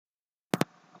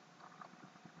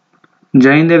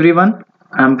Jai Hind everyone,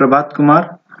 I am Prabhat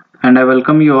Kumar and I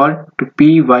welcome you all to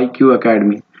PYQ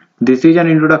Academy. This is an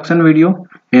introduction video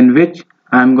in which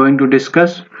I am going to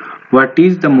discuss what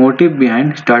is the motive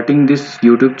behind starting this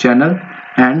YouTube channel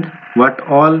and what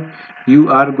all you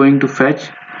are going to fetch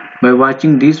by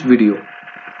watching this video.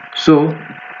 So,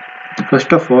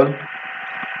 first of all,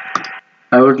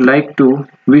 I would like to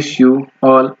wish you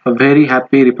all a very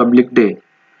happy Republic Day.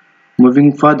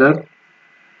 Moving further,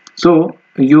 so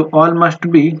you all must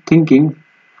be thinking,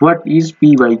 what is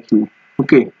PYQ?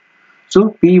 Okay,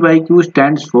 so PYQ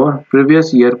stands for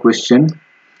previous year question.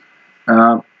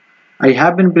 Uh, I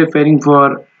have been preparing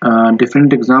for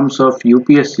different exams of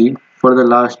UPSC for the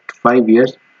last 5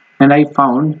 years, and I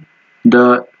found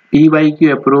the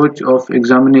PYQ approach of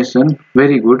examination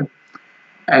very good.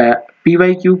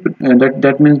 PYQ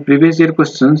that means previous year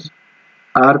questions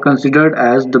are considered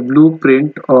as the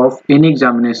blueprint of any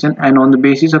examination, and on the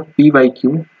basis of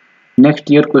PYQ next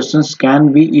year questions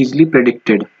can be easily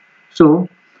predicted. So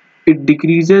it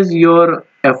decreases your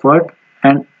effort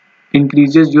and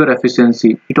increases your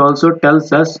efficiency. It also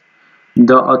tells us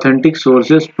the authentic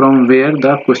sources from where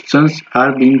the questions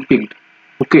are being picked.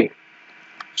 Okay,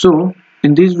 so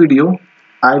in this video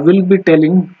I will be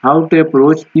telling how to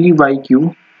approach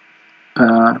PYQ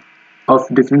uh,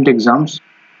 of different exams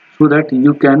so that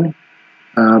you can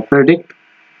predict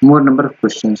more number of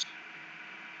questions.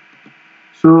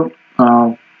 So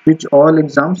which all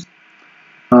exams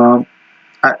uh,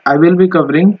 I will be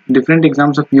covering different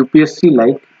exams of UPSC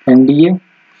like NDA,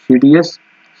 CDS,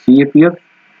 CAPF,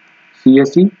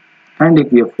 CSE and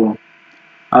APFO.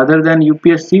 Other than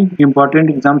UPSC, important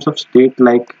exams of state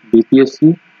like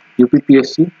BPSC,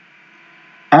 UPPCS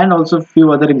and also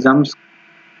few other exams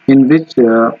in which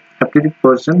aptitude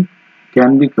person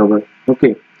can be covered.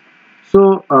 Okay,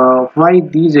 so why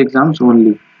these exams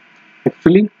only?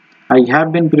 Actually, I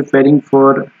have been preparing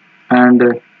for and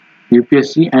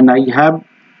UPSC, and I have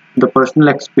the personal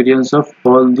experience of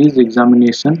all these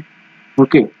examination.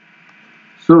 Okay,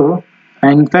 so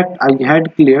in fact I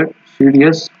had cleared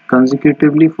CDS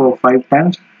consecutively for 5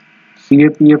 times,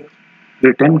 CAPF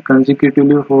written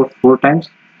consecutively for 4 times,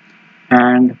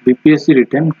 and BPSC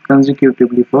written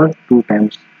consecutively for 2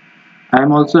 times. I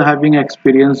am also having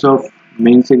experience of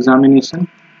mains examination,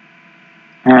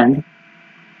 and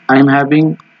I am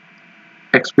having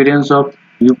experience of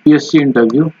UPSC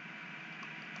interview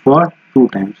for 2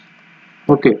 times.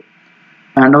 Okay,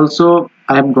 and also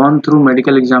I have gone through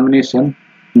medical examination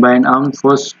by an armed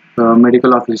force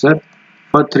medical officer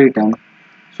for 3 times.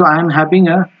 So I am having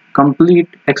a complete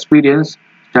experience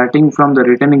starting from the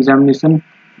written examination,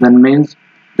 then mains,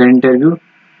 the interview,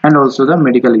 and also the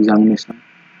medical examination.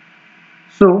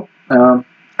 So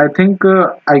I think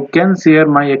I can share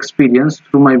my experience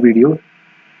through my video.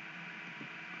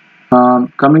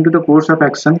 Coming to the course of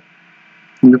action,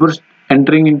 before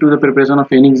entering into the preparation of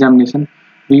any examination,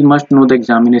 we must know the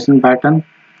examination pattern,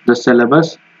 the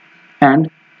syllabus, and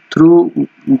through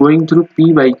going through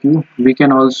PYQ, we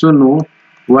can also know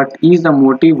what is the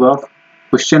motive of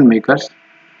question makers,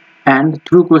 and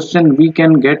through question we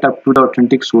can get up to the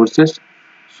authentic sources.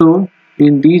 So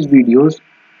in these videos,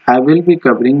 I will be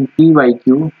covering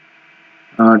PYQ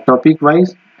topic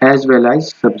wise as well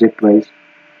as subject wise.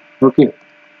 Okay,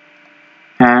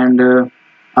 and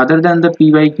other than the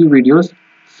PYQ videos,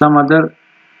 some other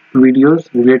videos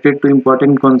related to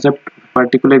important concept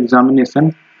particular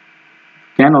examination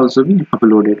can also be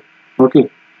uploaded. Okay,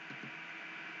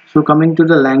 so coming to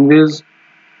the language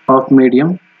of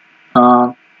medium,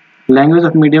 uh, language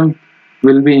of medium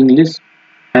will be English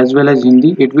as well as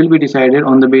Hindi. It will be decided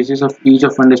on the basis of ease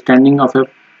of understanding of a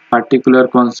particular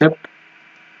concept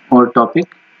or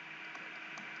topic,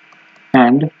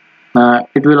 and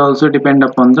it will also depend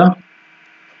upon the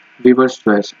viewer's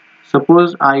choice.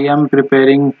 Suppose I am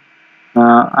preparing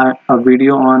a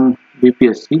video on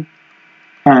BPSC,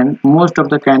 and most of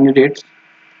the candidates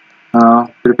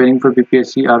preparing for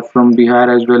BPSC are from Bihar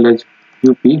as well as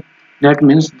UP. That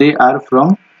means they are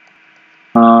from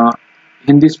uh,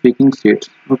 Hindi speaking states.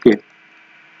 Okay,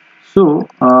 so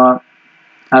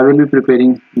I will be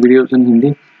preparing videos in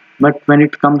Hindi, but when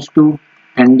it comes to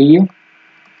NDA,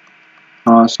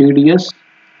 CDS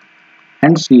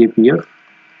and CAPF,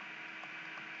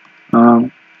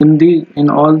 in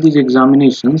all these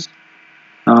examinations,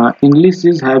 English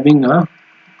is having a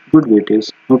good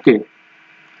weightage. Okay,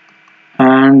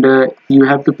 and you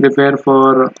have to prepare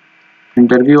for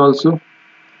interview also,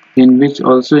 in which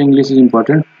also English is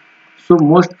important. So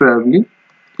most probably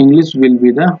English will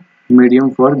be the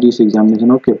medium for this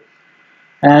examination. Okay,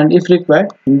 and if required,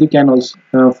 Hindi can also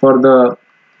for the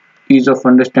ease of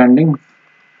understanding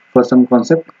for some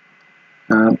concept.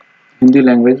 Uh, Hindi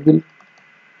language will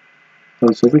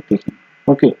also be taken.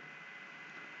 Okay,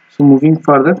 so moving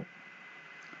further,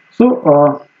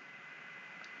 so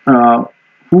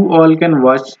who all can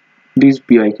watch these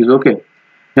PYQs? Okay,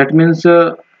 that means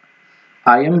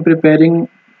I am preparing,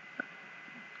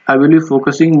 I will be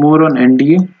focusing more on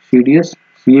NDA, CDS,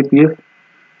 CAPF.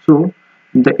 So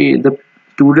the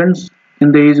students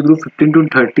in the age group 15 to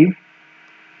 30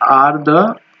 are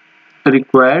the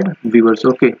required viewers.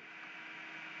 Okay,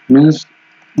 means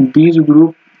these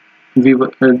group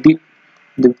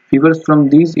the viewers from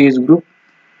these age group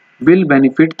will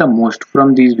benefit the most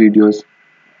from these videos.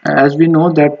 As we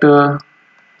know that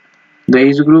the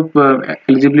age group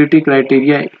eligibility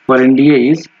criteria for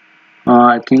NDA is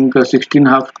I think 16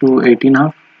 half to 18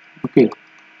 half. Okay,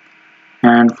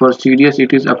 and for CDS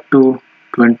it is up to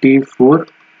 24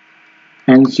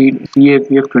 and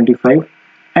CAPF 25,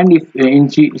 and if in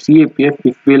CAPF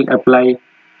if we'll apply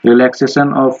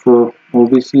relaxation of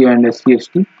OBC and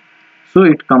SC/ST, so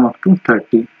it come up to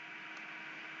 30.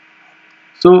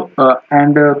 So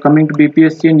coming to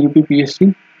BPSC and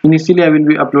UPPSC, initially I will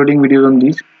be uploading videos on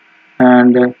these,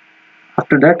 and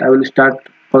after that I will start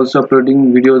also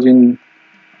uploading videos in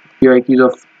PYQs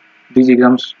of these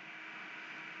exams.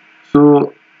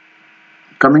 So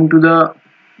coming to the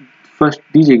first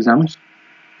these exams,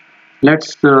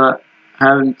 let's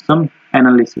have some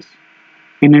analysis.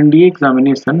 In NDA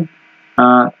examination,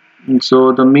 uh,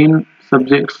 so the main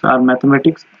subjects are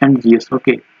mathematics and GS.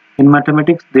 Okay, in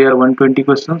mathematics there are 120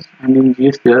 questions, and in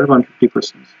GS there are 150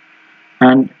 questions.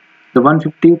 And the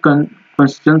 150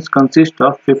 questions consist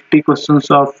of 50 questions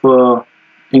of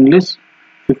English,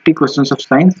 50 questions of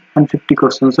science, and 50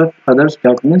 questions of others.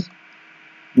 That means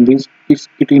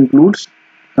it includes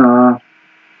uh,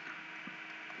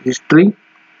 history,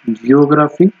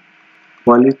 geography,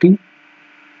 quality,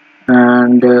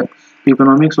 and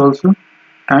economics also,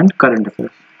 and current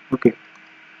affairs. Okay,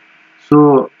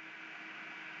 so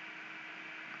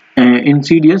in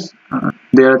CDS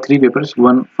there are three papers,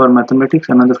 one for mathematics,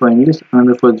 another for English,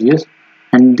 another for GS,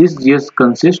 and this GS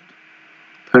consists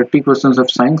 30 questions of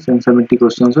science and 70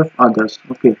 questions of others.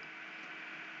 Okay,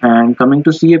 and coming to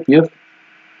CAPF,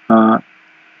 uh,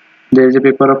 there is a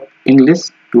paper of English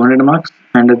 200 marks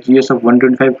and a GS of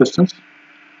 125 questions.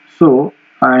 So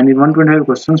and in 125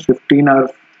 questions, 15 are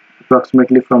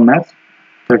approximately from maths,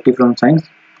 30 from science,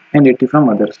 and 80 from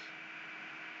others.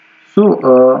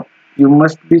 So you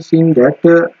must be seeing that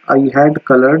I had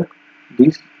colored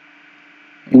these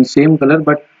in same color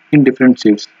but in different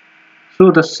shades.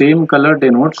 So the same color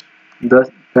denotes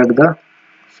that the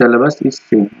syllabus is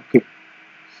same. Okay,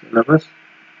 syllabus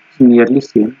is nearly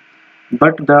same,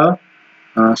 but the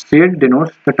shade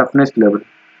denotes the toughness level.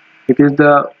 It is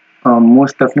the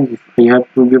most toughness. If I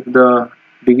have to give the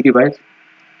degree wise,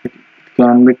 it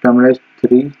can be termed as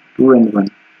 3, 2, and 1.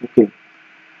 Okay,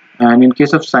 and in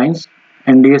case of science,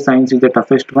 NDA science is the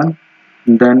toughest one,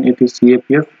 then it is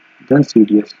CAPF, then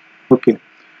CDS. Okay,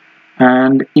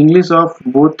 and English of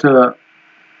both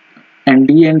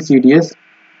NDA and CDS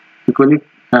equally,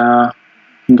 the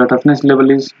toughness level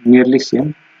is nearly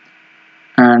same.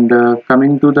 And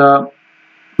coming to the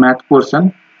math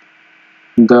portion,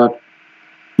 the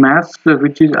maths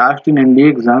which is asked in NDA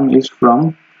exam is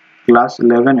from class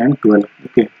 11 and 12.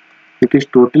 Okay, it is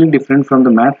totally different from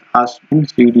the math asked in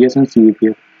CDS and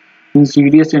CAPF. In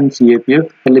CDS and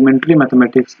CAPF, elementary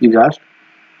mathematics is asked,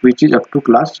 which is up to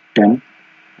class 10.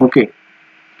 Okay,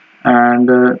 and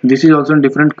this is also in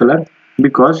different color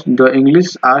because the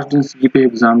English asked in CAPF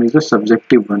exam is a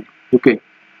subjective one. Okay,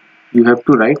 you have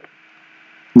to write,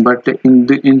 but in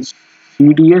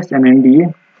CDS and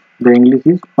NDA, the English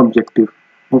is objective.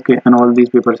 Okay, and all these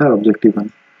papers are objective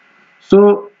one.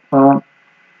 So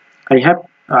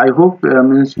I hope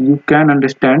means you can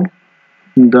understand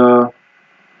the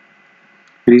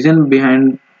reason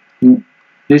behind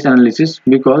this analysis,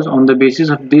 because on the basis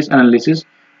of this analysis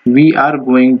we are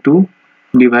going to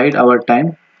divide our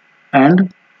time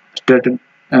and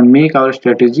make our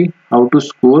strategy how to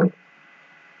score,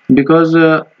 because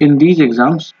in these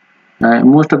exams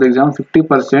most of the exams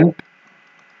 50%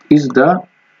 is the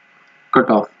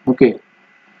cutoff. Okay,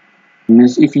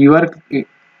 means if you are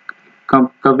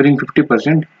covering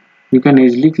 50%, you can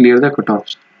easily clear the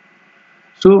cutoffs.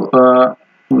 So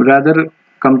rather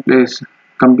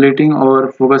completing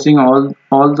or focusing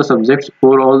all the subjects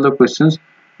or all the questions,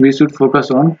 we should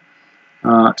focus on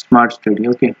smart study.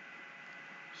 Okay,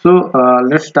 so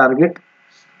let's target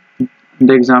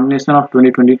the examination of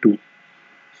 2022.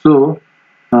 So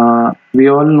we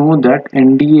all know that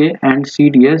NDA and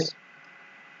CDS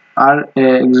are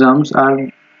exams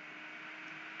are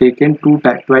taken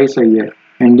twice a year.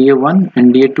 NDA 1,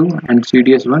 NDA 2 and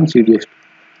CDS 1, CDS 2.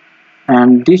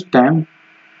 And this time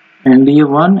NDA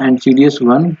 1 and CDS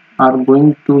 1 are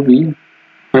going to be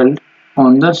held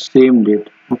on the same date.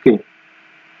 Okay,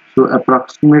 so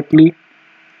approximately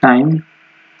time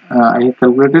I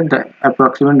calculated the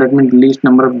approximate, that means least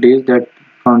number of days, that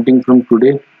counting from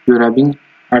today you are having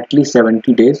at least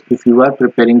 70 days if you are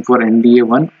preparing for NDA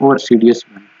 1 or CDS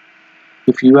 1.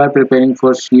 If you are preparing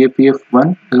for CAPF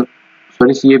 1,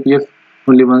 CAPF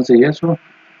only once a year, so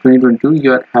 2022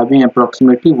 you are having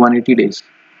approximately 180 days,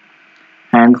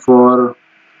 and for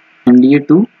NDA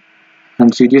 2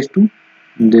 and CDS 2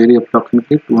 there is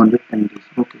approximately 210 days.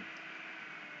 Okay,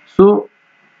 so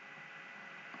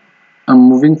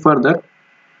moving further,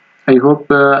 I hope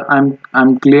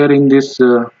I'm clear in this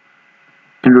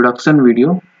introduction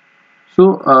video.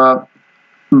 So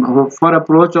for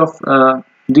approach of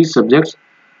these subjects,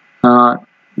 uh,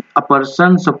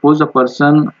 suppose a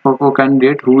person or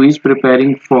candidate who is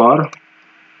preparing for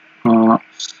uh,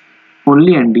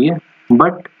 only NDA,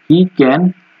 but he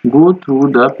can go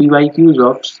through the PYQs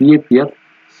of CAPF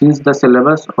since the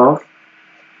syllabus of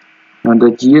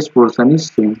the GS portion is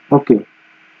same. Okay,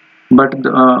 but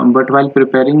while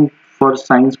preparing for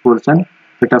science portion,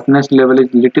 the toughness level is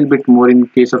little bit more in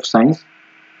case of science.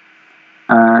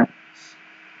 Uh,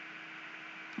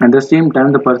 at the same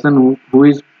time, the person who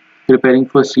is preparing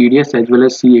for CDS as well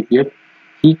as CAPF,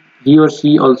 he or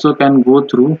she also can go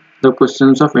through the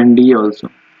questions of NDA also.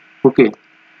 Okay,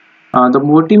 the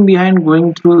motive behind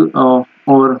going through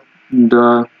or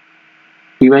the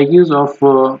PYQs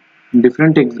of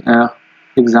different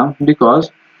exams,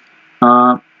 because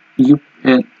uh, you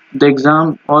the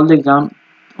exam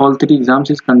all three exams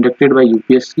is conducted by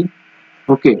UPSC.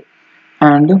 Okay,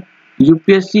 and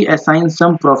UPSC assigns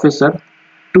some professor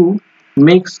to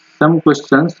make some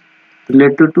questions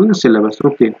related to the syllabus.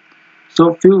 Okay,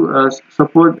 so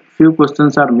suppose few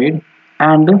questions are made,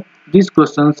 and these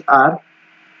questions are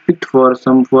picked for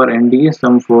some for NDA,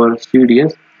 some for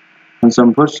CDS and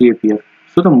some for CAPF.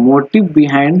 So the motive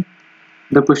behind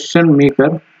the question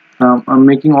maker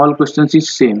making all questions is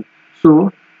same.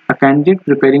 So a candidate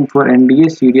preparing for NDA,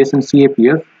 CDS and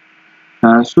CAPF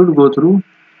should go through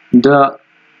the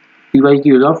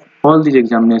PYQs of all these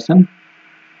examination,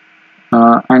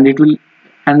 and it will,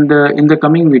 and in the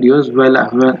coming videos, where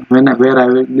I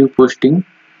will be posting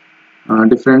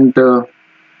different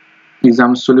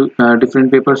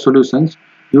different paper solutions,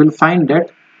 you will find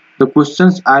that the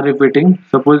questions are repeating.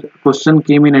 Suppose question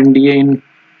came in NDA in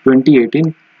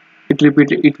 2018, it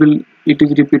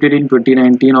is repeated in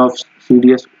 2019 of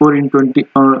CDS or in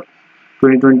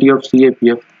 2020 of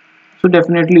CAPF. So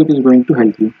definitely it is going to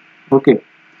help you. Okay,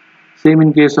 same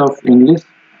in case of English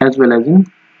as well as in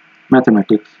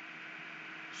mathematics.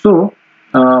 So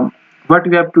what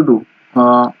we have to do,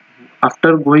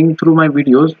 after going through my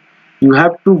videos, you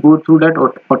have to go through that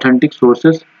authentic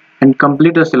sources and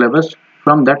complete the syllabus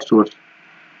from that source,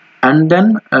 and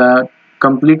then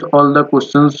complete all the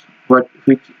questions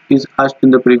which is asked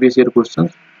in the previous year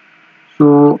questions.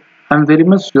 So I'm very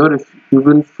much sure if you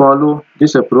will follow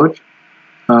this approach,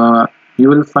 you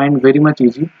will find very much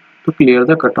easy to clear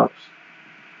the cutoffs.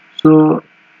 So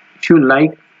if you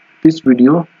like this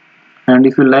video and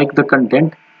if you like the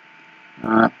content,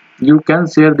 you can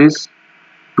share this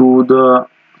to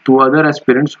other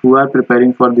aspirants who are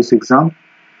preparing for this exam,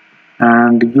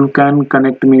 and you can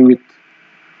connect with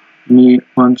me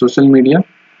on social media.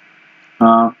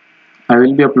 I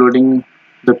will be uploading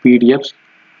the PDFs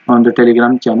on the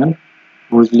Telegram channel,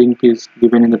 whose link is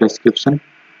given in the description.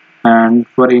 And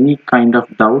for any kind of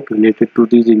doubt related to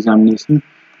these examinations,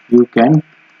 you can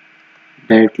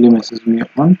directly message me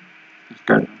on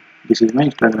Instagram. This is my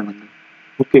Instagram handle.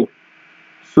 Okay,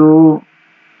 so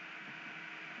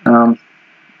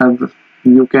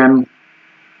you can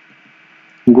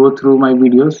go through my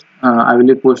videos. I will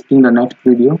be posting the next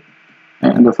video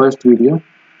and the first video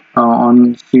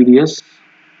on CDS.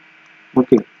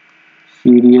 Okay,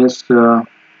 CDS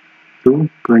to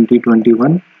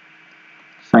 2021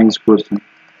 science portion.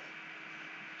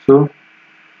 So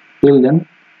till then,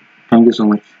 thank you so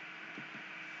much.